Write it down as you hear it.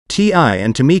T.I.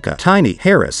 and Tameka Tiny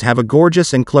Harris have a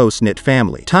gorgeous and close-knit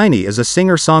family. Tiny is a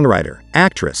singer-songwriter,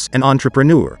 actress, and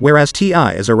entrepreneur, whereas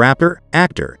T.I. is a rapper,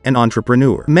 actor, and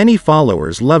entrepreneur. Many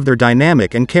followers love their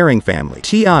dynamic and caring family.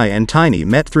 T.I. and Tiny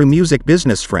met through music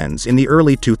business friends in the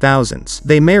early 2000s.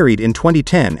 They married in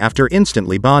 2010 after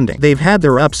instantly bonding. They've had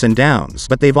their ups and downs,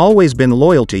 but they've always been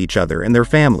loyal to each other and their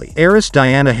family. Heiress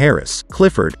Diana Harris,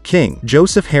 Clifford, King,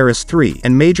 Joseph Harris III,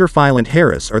 and Major Philant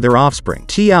Harris are their offspring.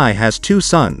 T.I. has two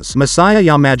sons,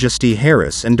 Major Philant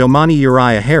Harris and Domani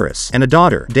Uriah Harris, and a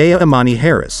daughter, Deyjah Imani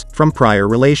Harris, from prior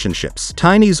relationships.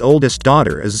 Tiny's oldest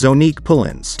daughter is Zonnique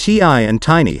Pullins. T.I. and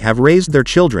Tiny have raised their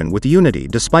children with unity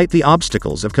despite the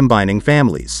obstacles of combining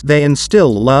families. They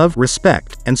instill love,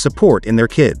 respect, and support in their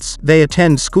kids. They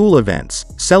attend school events,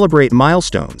 celebrate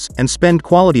milestones, and spend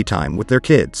quality time with their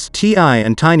kids. T.I.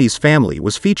 and Tiny's family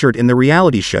was featured in the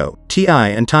reality show, T.I.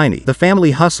 and Tiny: The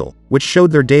Family Hustle, which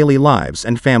showed their daily lives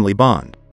and family bond.